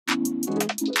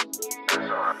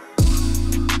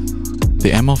The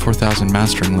ML4000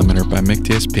 Mastering Limiter by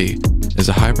MIC-DSP is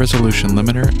a high-resolution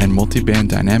limiter and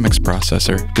multi-band dynamics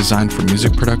processor designed for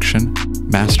music production,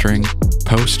 mastering,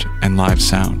 post, and live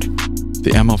sound.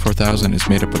 The ML4000 is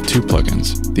made up of two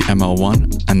plugins, the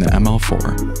ML1 and the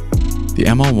ML4. The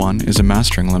ML1 is a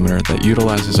mastering limiter that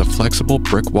utilizes a flexible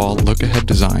brick wall look-ahead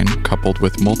design coupled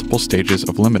with multiple stages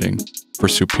of limiting for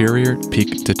superior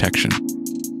peak detection.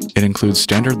 It includes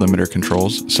standard limiter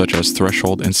controls such as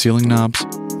threshold and ceiling knobs,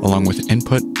 along with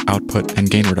input, output, and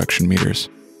gain reduction meters.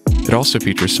 It also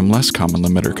features some less common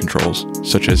limiter controls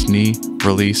such as knee,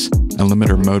 release, and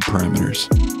limiter mode parameters.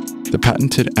 The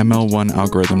patented ML1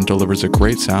 algorithm delivers a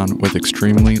great sound with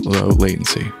extremely low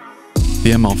latency.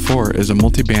 The ML4 is a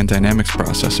multi-band dynamics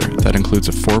processor that includes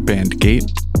a 4-band gate,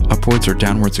 upwards or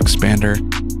downwards expander,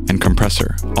 and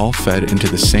compressor, all fed into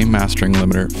the same mastering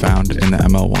limiter found in the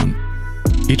ML1.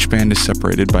 Each band is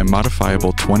separated by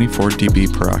modifiable 24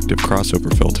 dB per octave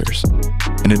crossover filters.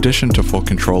 In addition to full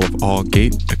control of all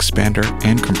gate, expander,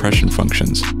 and compression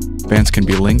functions, bands can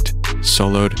be linked,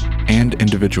 soloed, and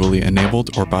individually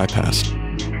enabled or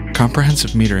bypassed.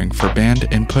 Comprehensive metering for band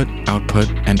input, output,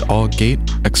 and all gate,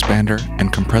 expander,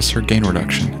 and compressor gain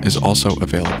reduction is also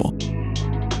available.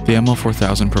 The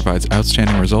ML4000 provides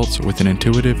outstanding results with an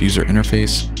intuitive user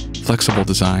interface, flexible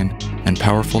design, and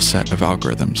powerful set of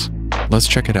algorithms. Let's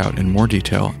check it out in more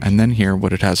detail and then hear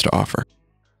what it has to offer.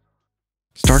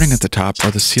 Starting at the top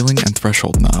are the ceiling and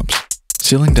threshold knobs.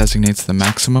 Ceiling designates the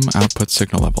maximum output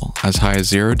signal level, as high as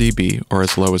 0 dB or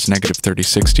as low as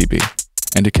 -36 dB,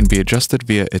 and it can be adjusted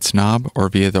via its knob or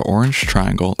via the orange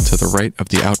triangle to the right of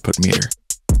the output meter.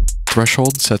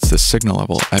 Threshold sets the signal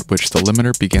level at which the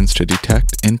limiter begins to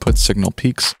detect input signal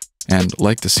peaks, and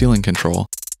like the ceiling control,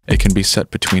 it can be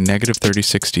set between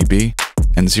 -36 dB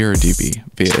and 0 dB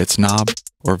via its knob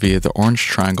or via the orange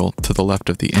triangle to the left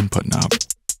of the input knob.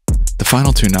 The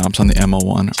final two knobs on the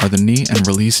ML1 are the knee and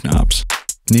release knobs.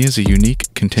 Knee is a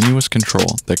unique, continuous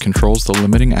control that controls the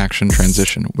limiting action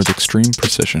transition with extreme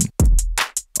precision.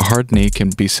 A hard knee can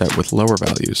be set with lower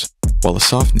values, while a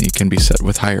soft knee can be set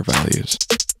with higher values.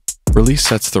 Release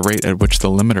sets the rate at which the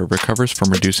limiter recovers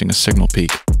from reducing a signal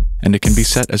peak, and it can be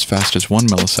set as fast as 1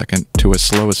 millisecond to as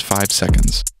slow as 5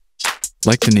 seconds.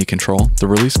 Like the knee control, the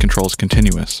release control is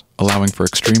continuous, allowing for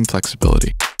extreme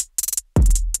flexibility.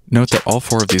 Note that all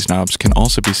four of these knobs can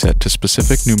also be set to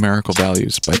specific numerical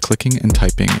values by clicking and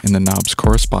typing in the knob's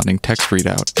corresponding text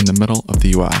readout in the middle of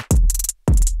the UI.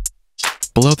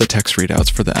 Below the text readouts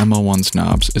for the ML1's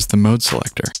knobs is the mode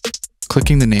selector.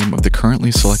 Clicking the name of the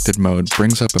currently selected mode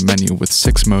brings up a menu with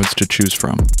 6 modes to choose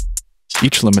from.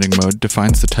 Each limiting mode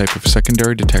defines the type of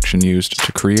secondary detection used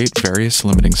to create various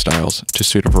limiting styles to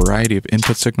suit a variety of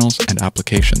input signals and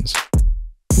applications.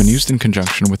 When used in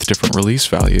conjunction with different release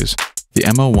values, the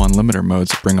ML1 limiter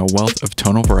modes bring a wealth of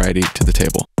tonal variety to the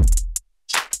table.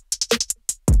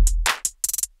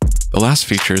 The last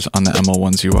features on the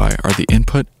ML1's UI are the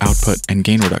input, output, and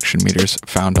gain reduction meters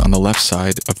found on the left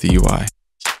side of the UI.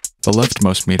 The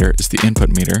leftmost meter is the input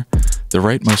meter, the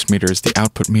rightmost meter is the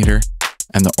output meter,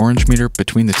 and the orange meter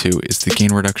between the two is the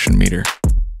gain reduction meter.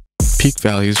 Peak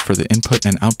values for the input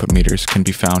and output meters can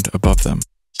be found above them.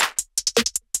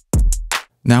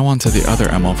 Now on to the other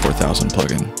ML4000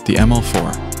 plugin, the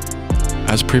ML4.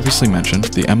 As previously mentioned,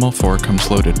 the ML4 comes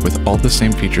loaded with all the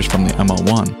same features from the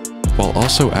ML1, while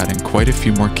also adding quite a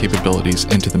few more capabilities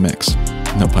into the mix,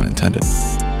 no pun intended.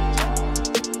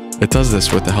 It does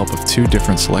this with the help of 2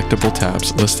 different selectable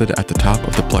tabs listed at the top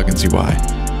of the plugin's UI,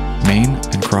 Main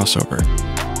and Crossover.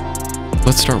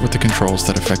 Let's start with the controls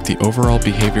that affect the overall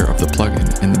behavior of the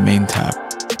plugin in the Main tab.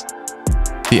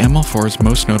 The ML4's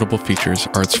most notable features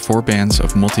are its 4 bands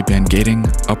of multi-band gating,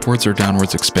 upwards or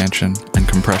downwards expansion, and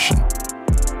compression.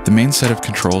 The main set of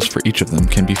controls for each of them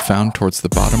can be found towards the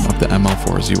bottom of the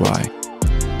ML4's UI.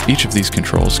 Each of these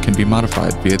controls can be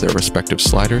modified via their respective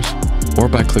sliders, or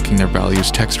by clicking their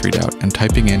value's text readout and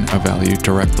typing in a value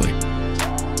directly.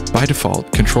 By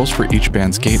default, controls for each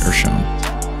band's gate are shown.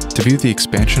 To view the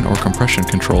expansion or compression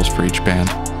controls for each band,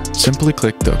 simply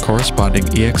click the corresponding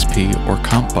EXP or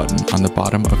comp button on the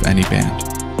bottom of any band.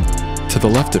 To the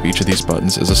left of each of these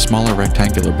buttons is a smaller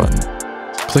rectangular button.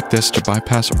 Click this to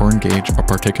bypass or engage a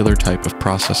particular type of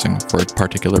processing for a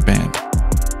particular band.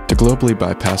 To globally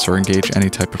bypass or engage any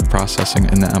type of processing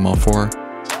in the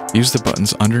ML4, use the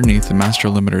buttons underneath the master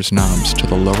limiter's knobs to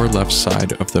the lower left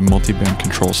side of the multi-band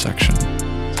control section.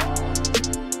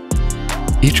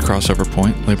 Each crossover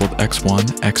point, labeled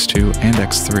X1, X2, and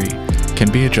X3,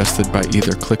 can be adjusted by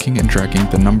either clicking and dragging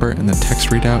the number in the text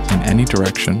readout in any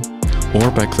direction, or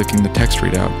by clicking the text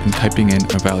readout and typing in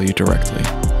a value directly.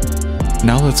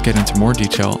 Now let's get into more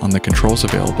detail on the controls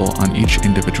available on each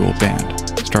individual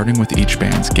band, starting with each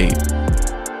band's gate.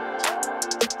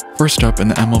 First up in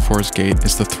the ML4's gate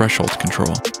is the threshold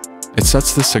control. It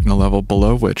sets the signal level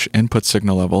below which input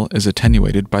signal level is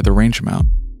attenuated by the range amount,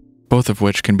 both of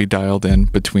which can be dialed in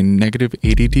between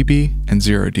 -80 dB and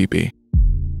 0 dB.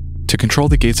 To control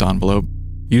the gate's envelope,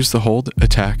 use the hold,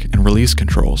 attack, and release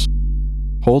controls.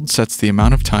 Hold sets the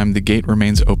amount of time the gate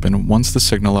remains open once the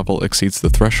signal level exceeds the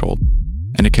threshold,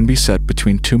 and it can be set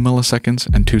between 2 milliseconds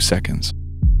and 2 seconds.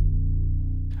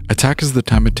 Attack is the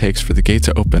time it takes for the gate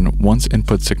to open once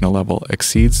input signal level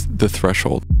exceeds the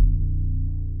threshold,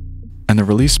 and the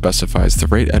release specifies the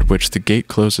rate at which the gate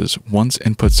closes once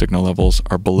input signal levels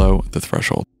are below the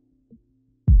threshold.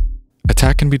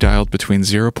 Attack can be dialed between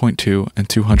 0.2 and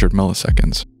 200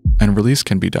 milliseconds, and release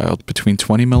can be dialed between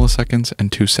 20 milliseconds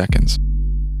and 2 seconds.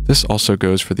 This also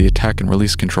goes for the attack and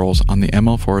release controls on the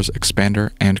ML4's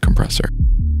expander and compressor.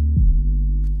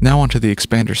 Now onto the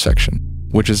expander section,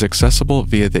 which is accessible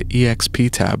via the EXP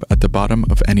tab at the bottom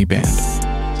of any band.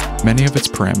 Many of its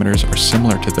parameters are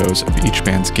similar to those of each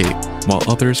band's gate, while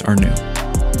others are new.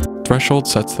 Threshold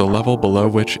sets the level below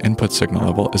which input signal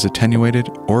level is attenuated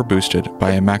or boosted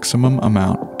by a maximum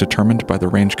amount determined by the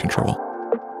range control.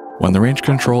 When the range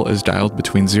control is dialed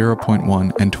between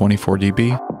 0.1 and 24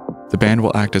 dB, the band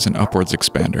will act as an upwards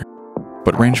expander,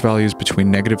 but range values between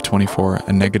 -24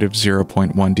 and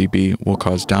 -0.1 dB will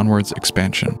cause downwards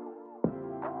expansion.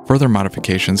 Further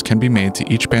modifications can be made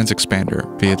to each band's expander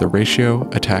via the ratio,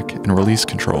 attack, and release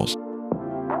controls.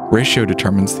 Ratio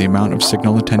determines the amount of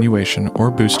signal attenuation or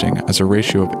boosting as a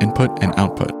ratio of input and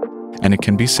output, and it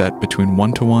can be set between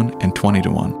 1:1 and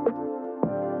 20:1.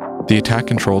 The attack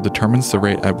control determines the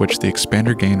rate at which the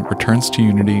expander gain returns to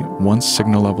unity once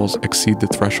signal levels exceed the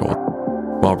threshold,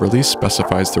 while release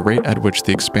specifies the rate at which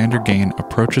the expander gain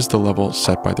approaches the level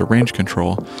set by the range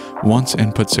control once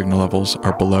input signal levels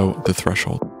are below the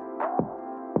threshold.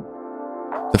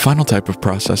 The final type of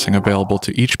processing available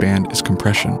to each band is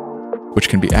compression, which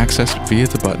can be accessed via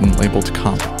the button labeled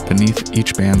Comp beneath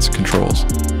each band's controls.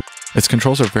 Its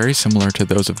controls are very similar to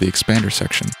those of the expander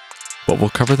section, but we'll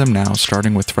cover them now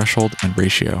starting with threshold and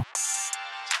ratio.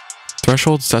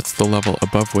 Threshold sets the level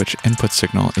above which input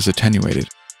signal is attenuated,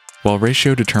 while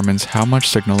ratio determines how much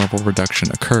signal level reduction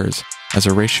occurs as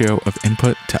a ratio of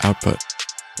input to output.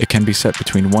 It can be set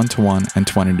between 1:1 and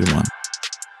 20:1.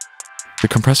 The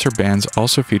compressor bands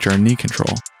also feature a knee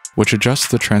control, which adjusts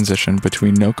the transition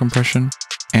between no compression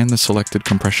and the selected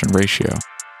compression ratio.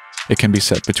 It can be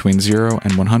set between 0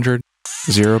 and 100,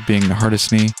 0 being the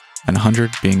hardest knee, and 100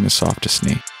 being the softest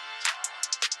knee.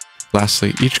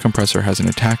 Lastly, each compressor has an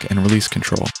attack and release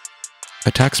control.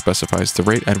 Attack specifies the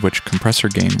rate at which compressor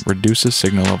gain reduces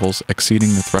signal levels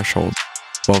exceeding the threshold,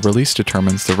 while release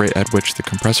determines the rate at which the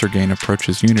compressor gain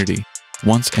approaches unity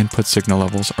once input signal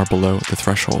levels are below the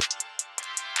threshold.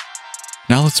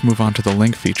 Now let's move on to the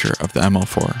link feature of the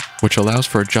ML4, which allows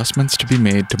for adjustments to be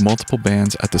made to multiple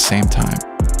bands at the same time.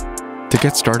 To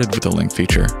get started with the link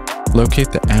feature,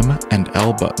 locate the M and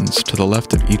L buttons to the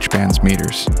left of each band's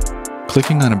meters.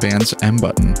 Clicking on a band's M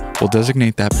button will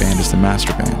designate that band as the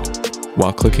master band,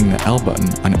 while clicking the L button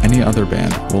on any other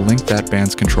band will link that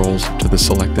band's controls to the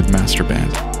selected master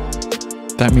band.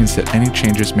 That means that any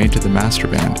changes made to the master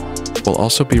band will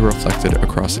also be reflected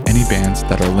across any bands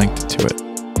that are linked to it.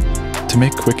 To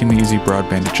make quick and easy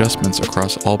broadband adjustments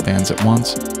across all bands at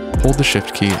once, hold the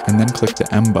Shift key and then click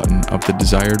the M button of the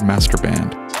desired master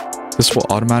band. This will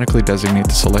automatically designate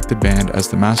the selected band as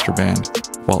the master band,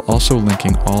 while also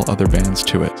linking all other bands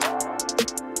to it.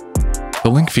 The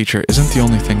link feature isn't the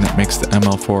only thing that makes the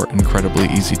ML4 incredibly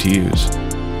easy to use.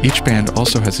 Each band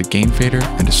also has a gain fader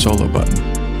and a solo button.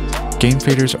 Gain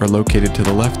faders are located to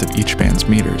the left of each band's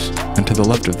meters, and to the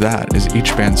left of that is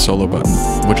each band's solo button,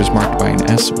 which is marked by an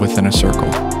S within a circle.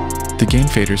 The gain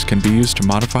faders can be used to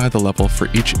modify the level for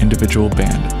each individual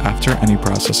band after any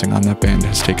processing on that band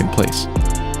has taken place,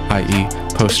 i.e.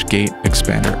 post-gate,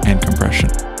 expander, and compression.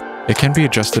 It can be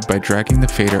adjusted by dragging the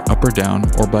fader up or down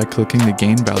or by clicking the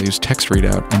gain value's text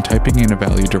readout and typing in a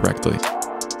value directly.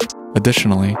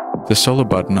 Additionally, the solo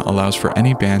button allows for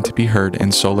any band to be heard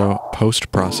in solo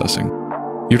post-processing.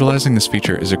 Utilizing this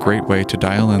feature is a great way to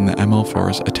dial in the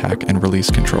ML4's attack and release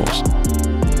controls.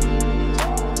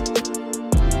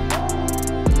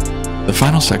 The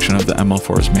final section of the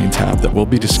ML4's main tab that we'll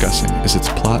be discussing is its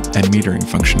plot and metering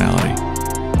functionality.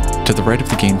 To the right of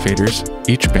the gain faders,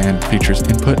 each band features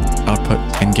input, output,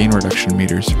 and gain reduction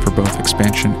meters for both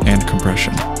expansion and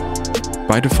compression.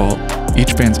 By default,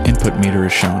 each band's input meter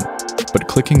is shown, but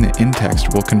clicking the in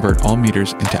text will convert all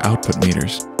meters into output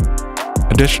meters.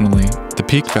 Additionally, the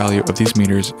peak value of these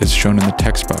meters is shown in the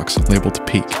text box labeled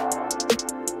peak.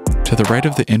 To the right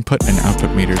of the input and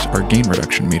output meters are gain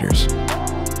reduction meters.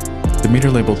 The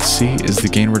meter labeled C is the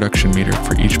gain reduction meter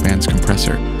for each band's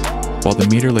compressor, while the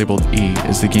meter labeled E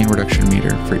is the gain reduction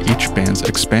meter for each band's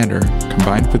expander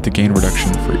combined with the gain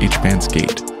reduction for each band's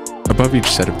gate. Above each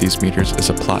set of these meters is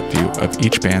a plot view of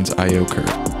each band's I/O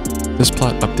curve. This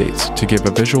plot updates to give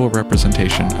a visual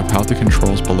representation of how the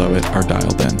controls below it are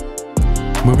dialed in.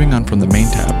 Moving on from the main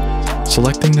tab,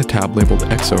 selecting the tab labeled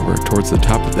X over towards the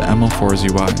top of the ML4's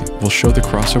UI will show the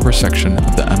crossover section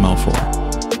of the ML4.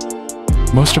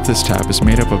 Most of this tab is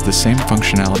made up of the same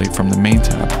functionality from the main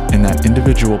tab in that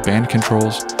individual band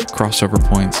controls, crossover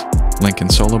points, link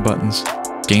and solo buttons,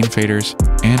 gain faders,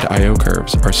 and I/O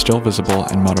curves are still visible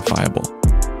and modifiable.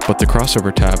 But the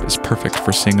crossover tab is perfect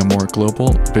for seeing a more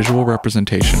global visual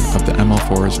representation of the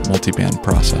ML4's multi-band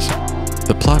processor.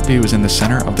 The plot view is in the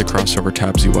center of the crossover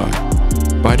tab's UI.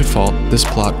 By default, this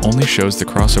plot only shows the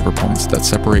crossover points that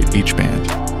separate each band.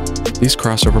 These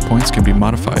crossover points can be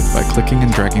modified by clicking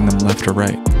and dragging them left or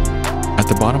right. At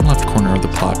the bottom left corner of the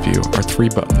plot view are 3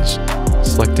 buttons.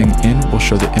 Selecting In will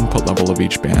show the input level of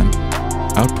each band,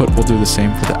 Output will do the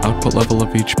same for the output level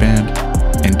of each band,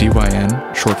 and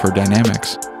DYN, short for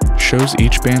Dynamics, shows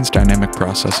each band's dynamic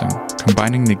processing,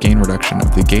 combining the gain reduction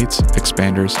of the gates,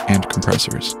 expanders, and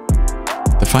compressors.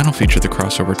 The final feature the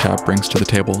crossover tab brings to the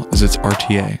table is its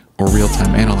RTA, or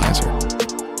real-time analyzer.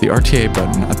 The RTA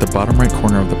button at the bottom right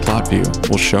corner of the plot view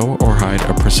will show or hide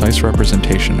a precise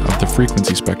representation of the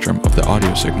frequency spectrum of the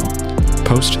audio signal,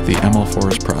 post the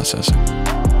ML4's processing.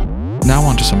 Now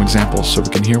on to some examples so we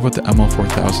can hear what the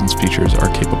ML4000's features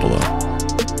are capable of.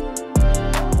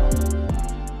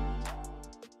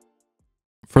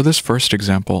 For this first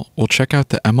example, we'll check out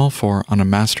the ML4 on a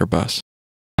master bus.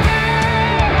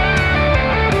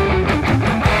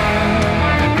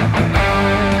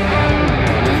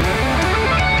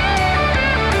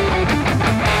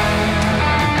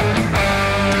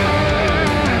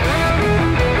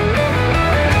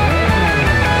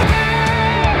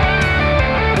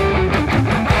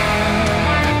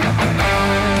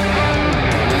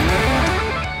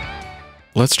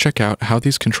 Let's check out how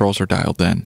these controls are dialed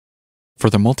in. For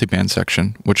the multiband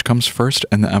section, which comes first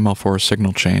in the ML4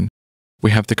 signal chain, we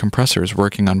have the compressors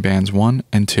working on bands 1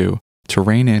 and 2 to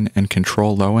rein in and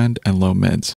control low end and low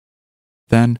mids.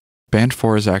 Then, band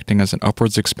 4 is acting as an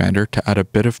upwards expander to add a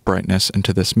bit of brightness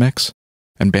into this mix,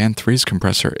 and band 3's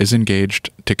compressor is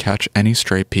engaged to catch any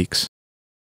stray peaks.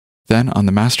 Then on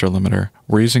the master limiter,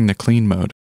 we're using the clean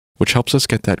mode, which helps us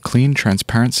get that clean,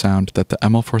 transparent sound that the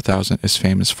ML4000 is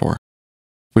famous for.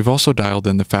 We've also dialed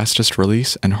in the fastest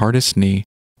release and hardest knee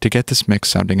to get this mix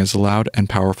sounding as loud and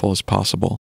powerful as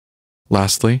possible.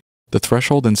 Lastly, the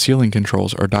threshold and ceiling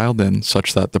controls are dialed in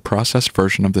such that the processed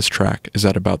version of this track is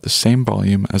at about the same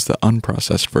volume as the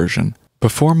unprocessed version.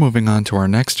 Before moving on to our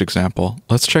next example,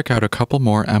 let's check out a couple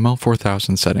more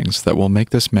ML4000 settings that will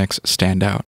make this mix stand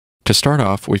out. To start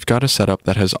off, we've got a setup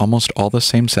that has almost all the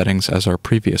same settings as our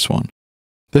previous one.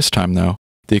 This time though,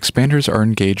 the expanders are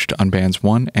engaged on bands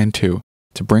 1 and 2,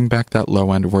 to bring back that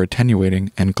low end we're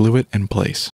attenuating and glue it in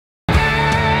place.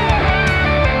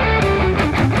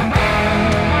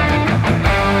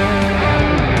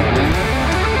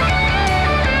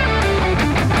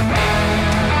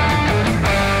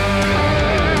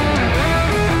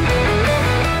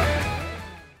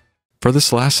 For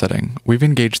this last setting, we've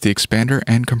engaged the expander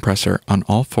and compressor on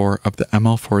all 4 of the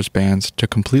ML4's bands to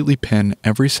completely pin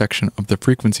every section of the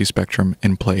frequency spectrum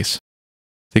in place.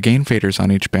 The gain faders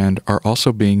on each band are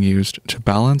also being used to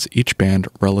balance each band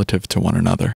relative to one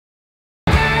another.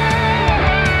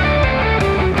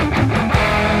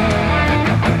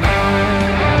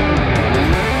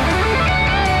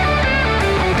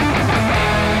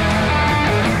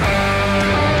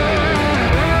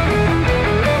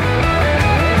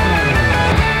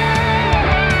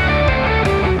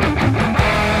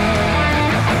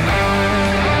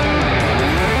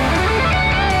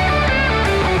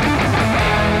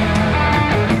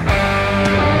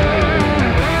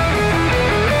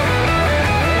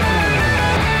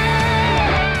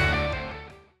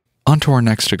 On to our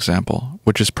next example,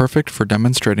 which is perfect for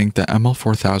demonstrating the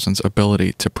ML4000's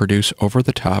ability to produce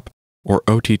over-the-top or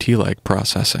OTT-like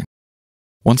processing.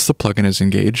 Once the plugin is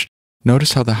engaged,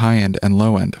 notice how the high end and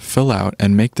low end fill out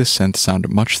and make this synth sound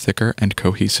much thicker and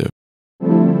cohesive.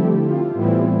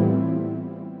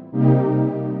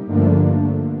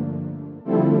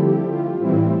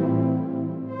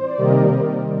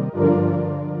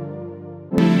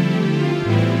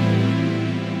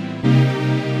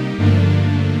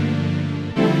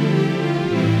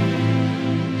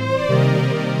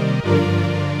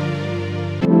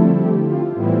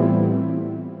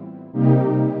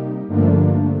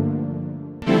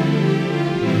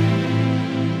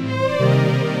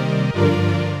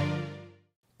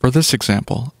 For this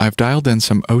example, I've dialed in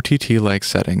some OTT-like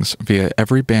settings via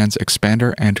every band's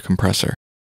expander and compressor.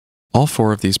 All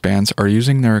 4 of these bands are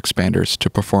using their expanders to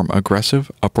perform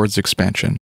aggressive upwards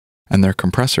expansion, and their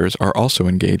compressors are also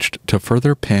engaged to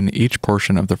further pin each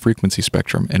portion of the frequency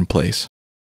spectrum in place.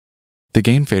 The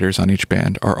gain faders on each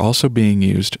band are also being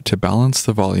used to balance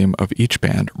the volume of each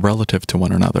band relative to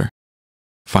one another.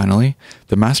 Finally,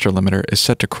 the master limiter is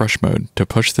set to crush mode to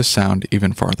push the sound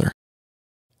even farther.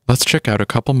 Let's check out a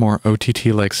couple more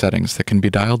OTT-like settings that can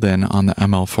be dialed in on the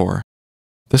ML4.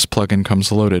 This plugin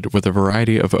comes loaded with a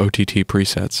variety of OTT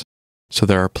presets, so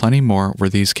there are plenty more where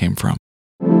these came from.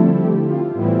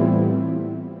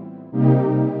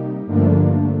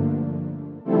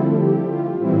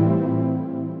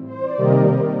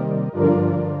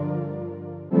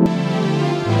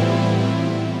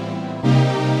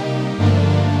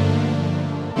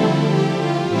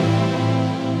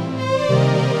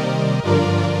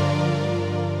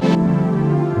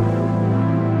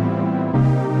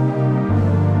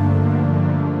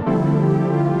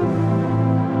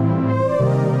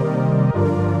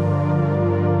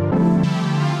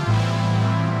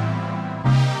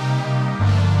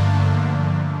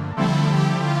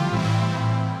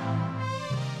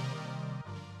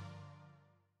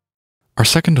 Our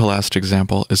second to last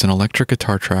example is an electric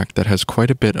guitar track that has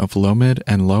quite a bit of low-mid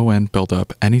and low-end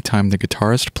buildup anytime the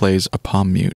guitarist plays a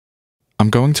palm mute. I'm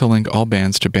going to link all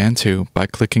bands to band 2 by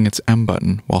clicking its M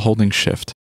button while holding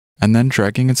Shift, and then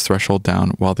dragging its threshold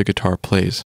down while the guitar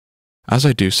plays. As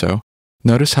I do so,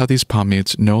 notice how these palm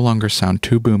mutes no longer sound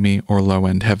too boomy or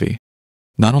low-end heavy.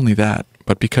 Not only that,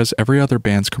 but because every other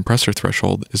band's compressor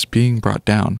threshold is being brought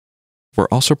down, we're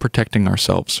also protecting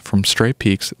ourselves from stray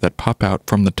peaks that pop out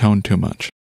from the tone too much.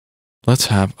 Let's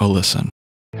have a listen.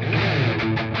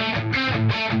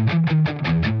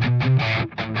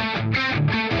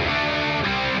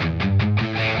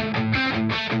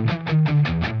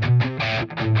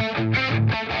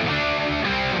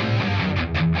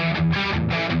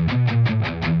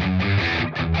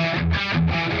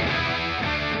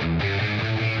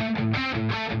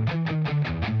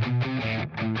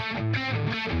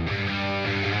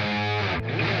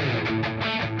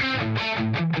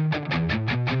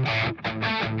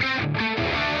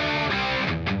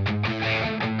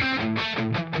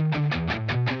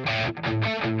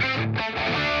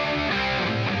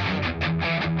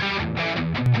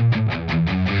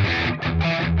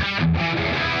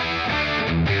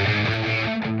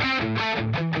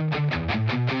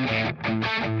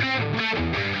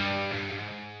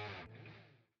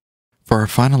 For our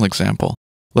final example,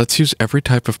 let's use every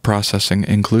type of processing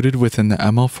included within the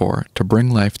ML4 to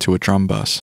bring life to a drum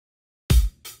bus.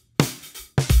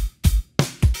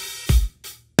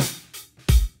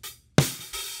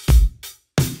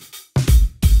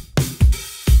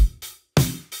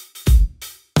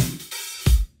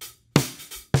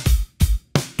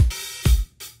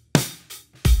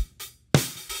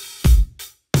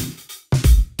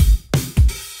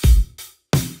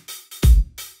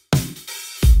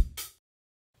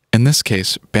 In this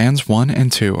case, bands 1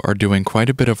 and 2 are doing quite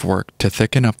a bit of work to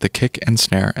thicken up the kick and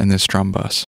snare in this drum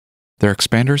bus. Their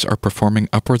expanders are performing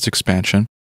upwards expansion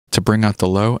to bring out the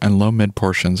low and low-mid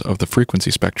portions of the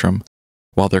frequency spectrum,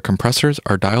 while their compressors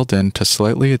are dialed in to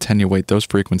slightly attenuate those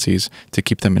frequencies to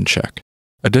keep them in check.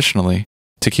 Additionally,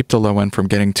 to keep the low end from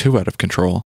getting too out of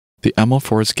control, the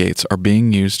ML4's gates are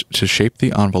being used to shape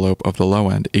the envelope of the low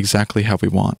end exactly how we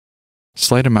want.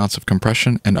 Slight amounts of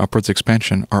compression and upwards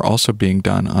expansion are also being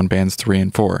done on bands 3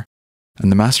 and 4,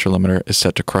 and the master limiter is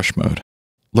set to crush mode.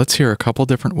 Let's hear a couple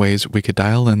different ways we could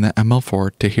dial in the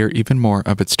ML4 to hear even more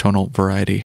of its tonal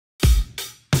variety.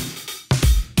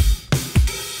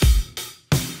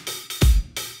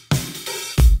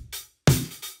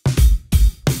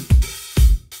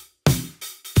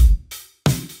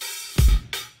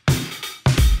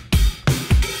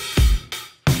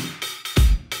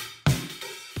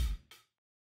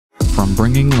 From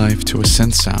bringing life to a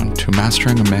synth sound to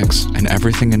mastering a mix and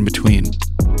everything in between,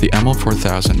 the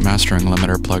ML4000 Mastering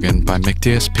Limiter plugin by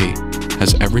McDSP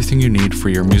has everything you need for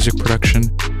your music production,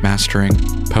 mastering,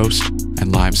 post,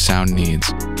 and live sound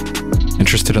needs.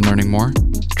 Interested in learning more?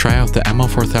 Try out the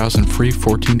ML4000 free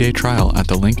 14-day trial at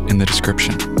the link in the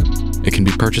description. It can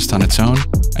be purchased on its own,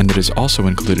 and it is also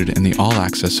included in the All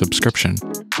Access subscription,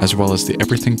 as well as the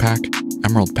Everything Pack,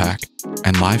 Emerald Pack,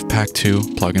 and Live Pack 2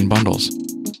 plugin bundles.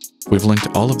 We've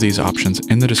linked all of these options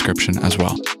in the description as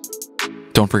well.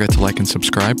 Don't forget to like and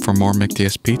subscribe for more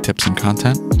McDSP tips and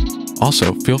content.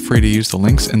 Also, feel free to use the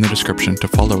links in the description to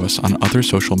follow us on other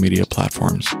social media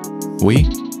platforms. We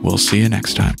will see you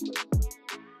next time.